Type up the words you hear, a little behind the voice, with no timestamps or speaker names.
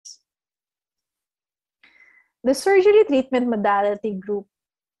The surgery treatment modality group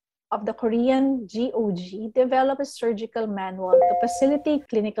of the Korean GOG developed a surgical manual to facilitate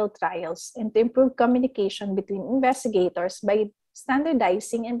clinical trials and to improve communication between investigators by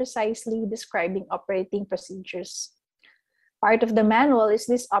standardizing and precisely describing operating procedures. Part of the manual is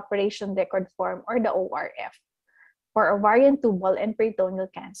this operation record form, or the ORF, for ovarian tubal and peritoneal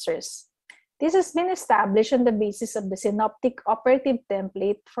cancers. This has been established on the basis of the synoptic operative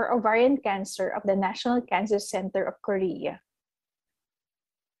template for ovarian cancer of the National Cancer Center of Korea.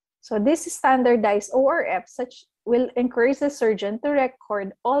 So this standardized ORF will encourage the surgeon to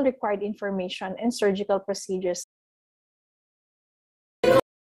record all required information and surgical procedures.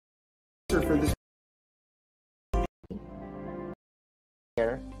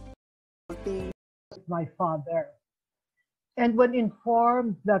 My father. And when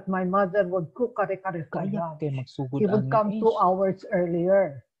informed that my mother would cook kare-kare for lunch, he would come 2 hours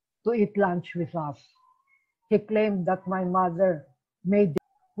earlier to eat lunch with us. He claimed that my mother made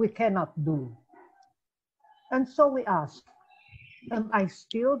we cannot do. And so we asked, am I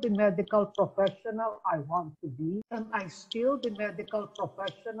still the medical professional I want to be? Am I still the medical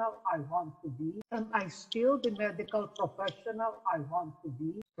professional I want to be? Am I still the medical professional I want to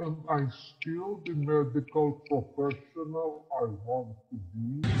be? Am I still the medical professional I want to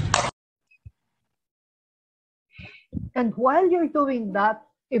be? And while you're doing that,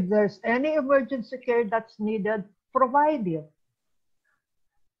 if there's any emergency care that's needed, provide it.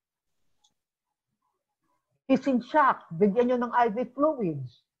 He's in shock, bigyan nyo ng IV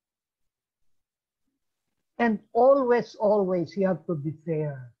fluids. And always, you have to be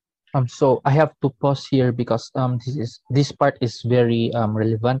fair. So I have to pause here because this part is very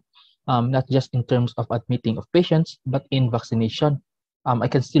relevant, not just in terms of admitting of patients, but in vaccination. I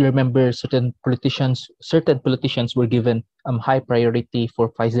can still remember certain politicians were given high priority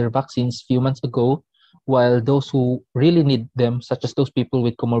for Pfizer vaccines few months ago, while those who really need them, such as those people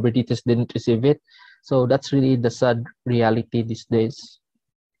with comorbidities, didn't receive it. So that's really the sad reality these days.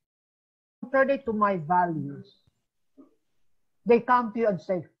 Contrary to my values, they come to you and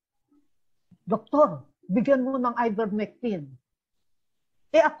say, Doktor, bigyan mo ng ivermectin.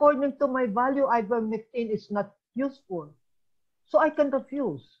 According to my value, ivermectin is not useful. So I can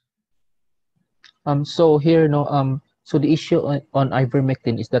refuse. So here, so the issue on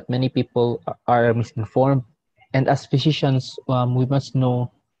ivermectin is that many people are misinformed. And as physicians, we must know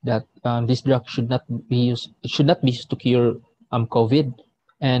that this drug should not be used to cure COVID.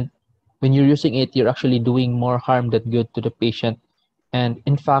 And when you're using it, you're actually doing more harm than good to the patient. And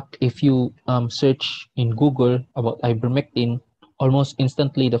in fact, if you search in Google about ivermectin, almost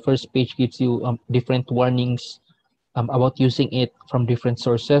instantly the first page gives you different warnings about using it from different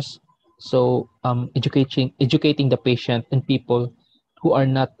sources. So educating the patient and people who are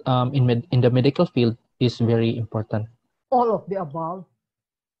not in the medical field is very important. All of the above.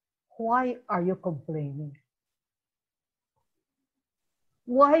 Why are you complaining?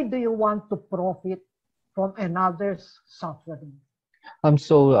 Why do you want to profit from another's suffering?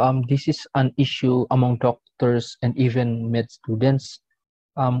 So this is an issue among doctors and even med students.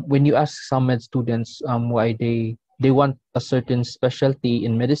 When you ask some med students why they want a certain specialty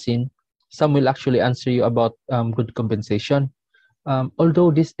in medicine, some will actually answer you about good compensation.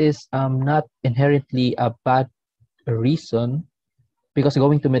 Although this is not inherently a bad reason, because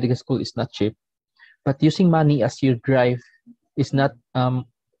going to medical school is not cheap, but using money as your drive is not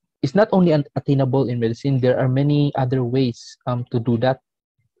only attainable in medicine. There are many other ways to do that.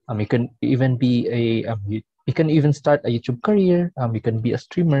 You can even be you can even start a YouTube career. You can be a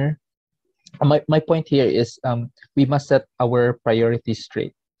streamer. My point here is we must set our priorities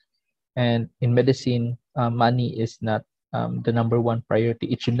straight. And in medicine, money is not the number one priority.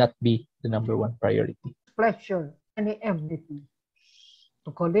 It should not be the number one priority. Pleasure and enmity to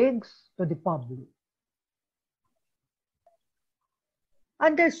colleagues, to the public.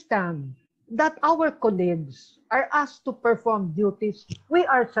 Understand that our colleagues are asked to perform duties we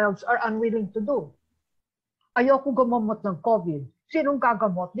ourselves are unwilling to do. Ayoko gumamot ng COVID. Sinong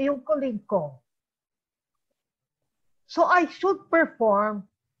gagamot? Di yung colleague ko. So I should perform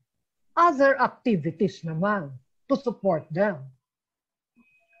other activities naman to support them.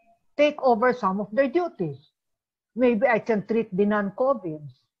 Take over some of their duties. Maybe I can treat the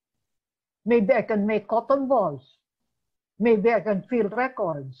non-COVIDs. Maybe I can make cotton balls. Maybe I can fill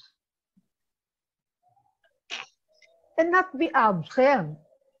records. And not be absent.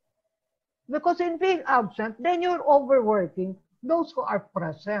 Because in being absent, then you're overworking those who are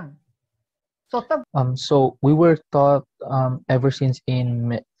present. So we were taught ever since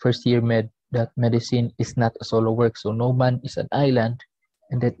in first year med that medicine is not a solo work. So no man is an island,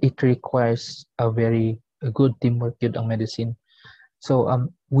 and that it requires a very a good teamwork yun ang medicine. So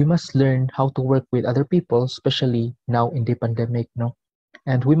we must learn how to work with other people, especially now in the pandemic, no?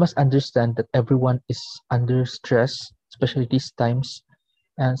 And we must understand that everyone is under stress, especially these times.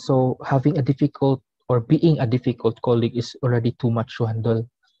 And so having a difficult or being a difficult colleague is already too much to handle.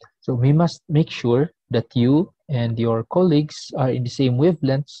 So we must make sure that you and your colleagues are in the same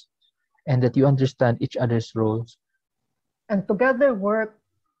wavelengths and that you understand each other's roles. And together work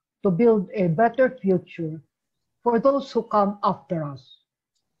to build a better future for those who come after us,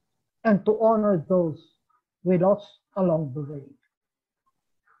 and to honor those we lost along the way.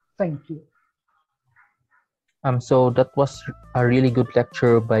 Thank you. So that was a really good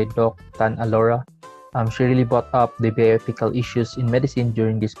lecture by Doc Tan Alora. She really brought up the bioethical issues in medicine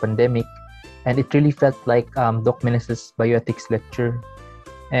during this pandemic, and it really felt like Doc Meneses' bioethics lecture.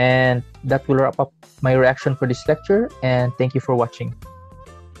 And that will wrap up my reaction for this lecture, and thank you for watching.